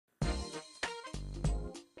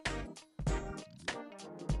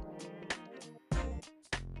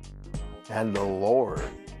And the Lord,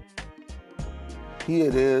 He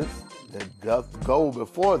it is that doth go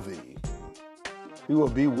before thee. He will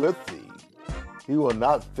be with thee. He will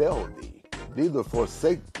not fail thee, neither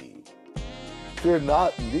forsake thee. Fear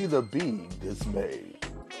not, neither be dismayed.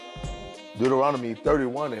 Deuteronomy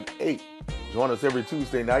 31:8. Join us every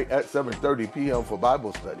Tuesday night at 7:30 p.m. for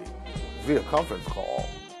Bible study via conference call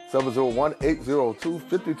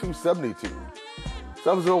 701-802-5272.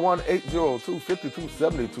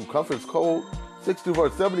 701-802-5272. Conference code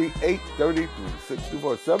 624-70-833.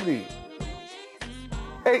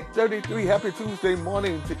 624-70-833. Happy Tuesday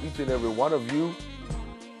morning to each and every one of you.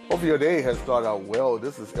 Hope your day has started out well.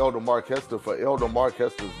 This is Elder Mark Hester for Elder Mark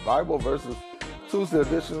Hester's Bible Verses Tuesday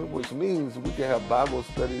edition, which means we can have Bible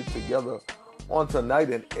study together on tonight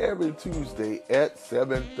and every Tuesday at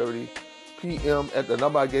 7:30 p.m. at the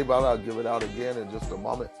number I gave out. I'll give it out again in just a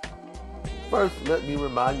moment. First, let me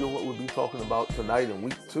remind you what we'll be talking about tonight in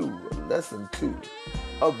week 2, lesson 2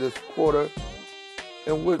 of this quarter,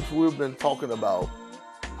 in which we've been talking about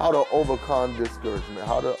how to overcome discouragement.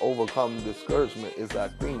 How to overcome discouragement is our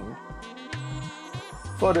theme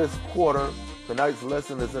for this quarter. Tonight's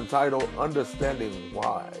lesson is entitled Understanding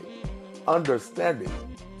Why. Understanding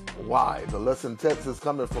Why. The lesson text is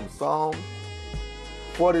coming from Psalm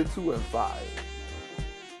 42 and 5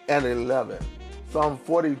 and 11. Psalm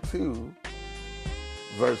 42,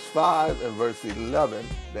 verse 5 and verse 11.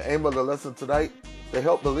 The aim of the lesson tonight is to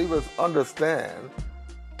help believers understand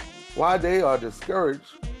why they are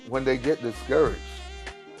discouraged when they get discouraged.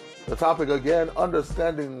 The topic again,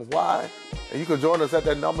 understanding why. And you can join us at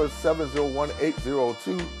that number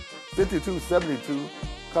 701-802-5272.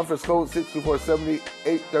 Conference code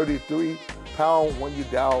 624-70-833. Pound when you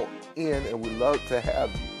dial in, and we'd love to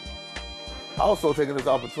have you. Also taking this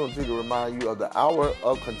opportunity to remind you of the hour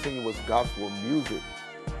of continuous gospel music,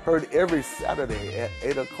 heard every Saturday at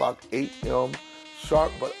 8 o'clock a.m.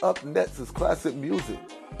 sharp. But up next is classic music.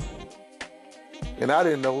 And I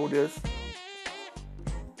didn't know this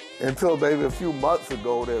until maybe a few months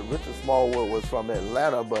ago that Richard Smallwood was from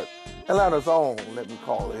Atlanta, but Atlanta's own, let me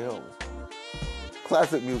call him.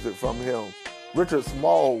 Classic music from him, Richard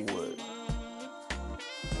Smallwood.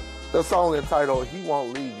 The song entitled He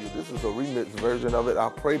Won't Leave You. This is a remix version of it. I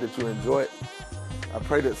pray that you enjoy it. I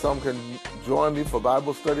pray that some can join me for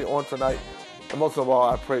Bible study on tonight. And most of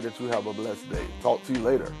all, I pray that you have a blessed day. Talk to you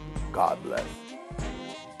later. God bless.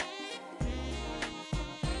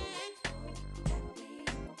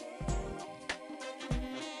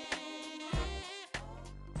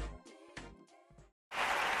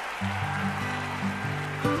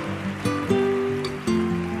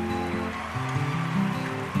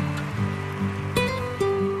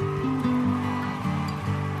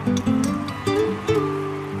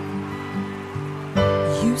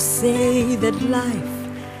 You say that life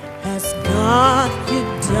has got you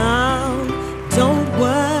down, don't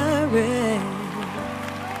worry.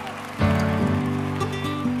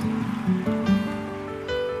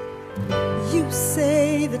 You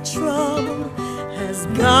say the trouble has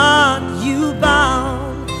got you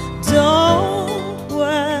bound, don't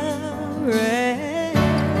worry.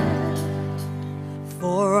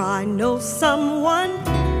 For I know someone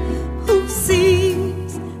who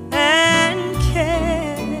sees and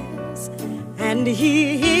cares, and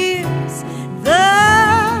He hears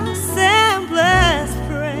the simplest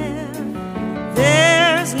prayer.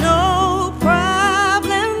 There's no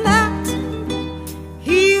problem that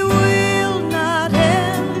He will not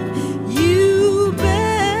help you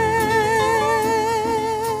bear.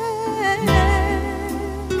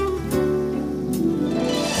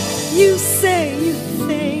 You say you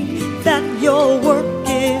think that your work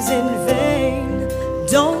is in vain,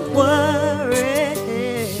 don't worry.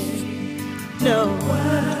 No.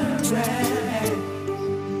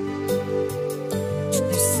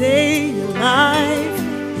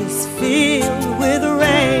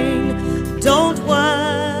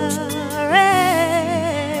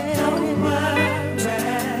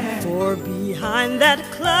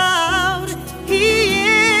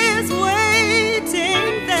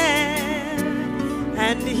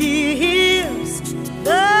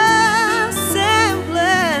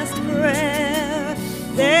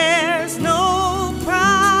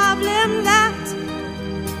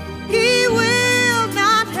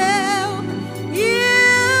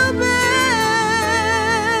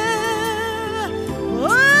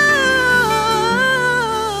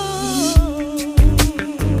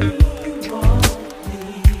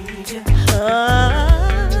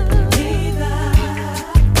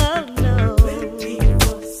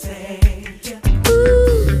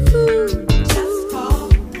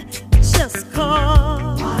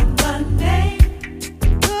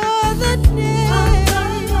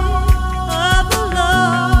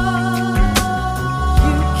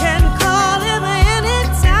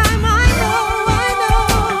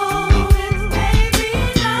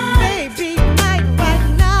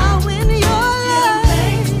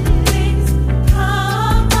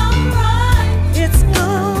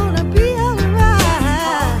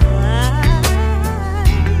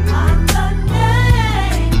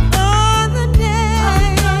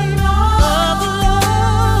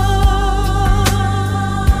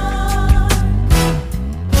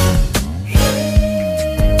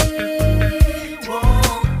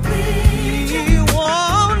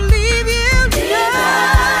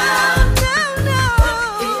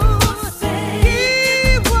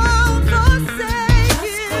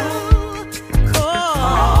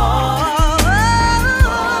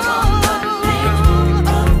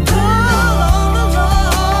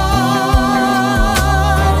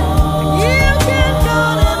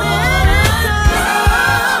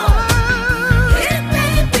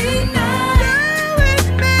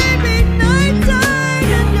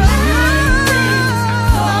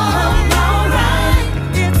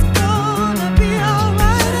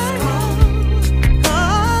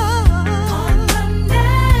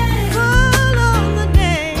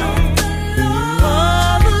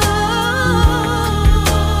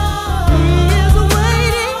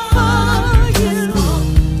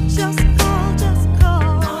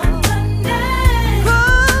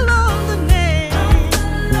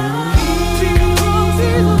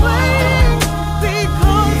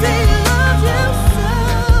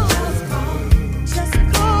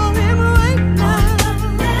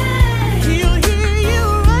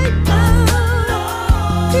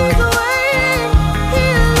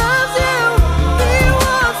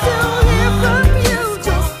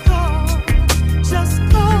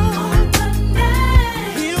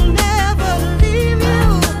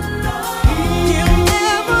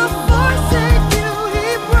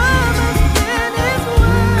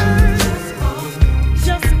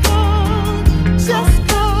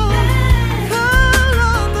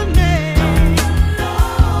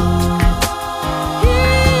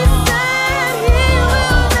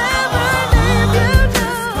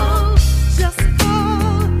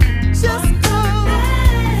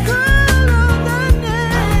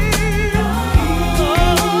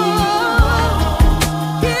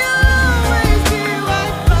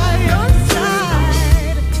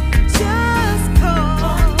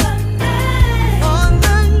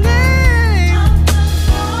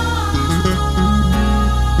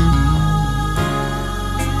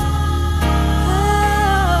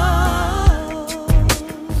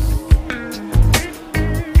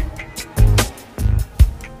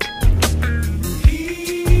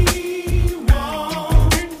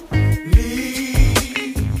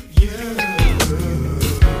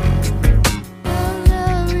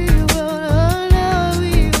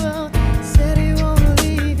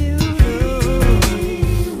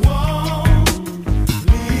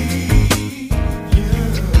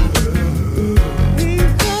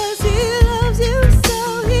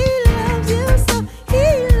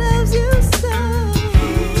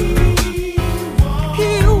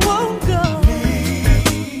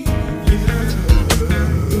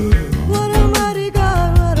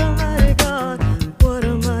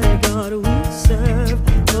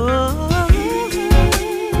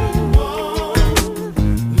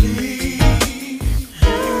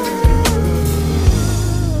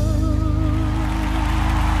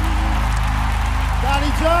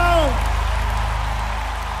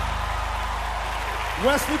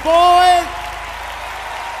 Wesley Boyd,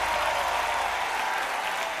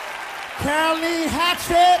 Caroline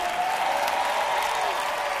Hatchett,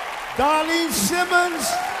 Darlene Simmons,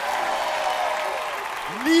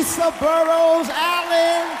 Lisa Burrows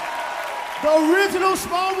Allen, the original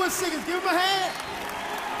Smallwood singers. Give them a hand.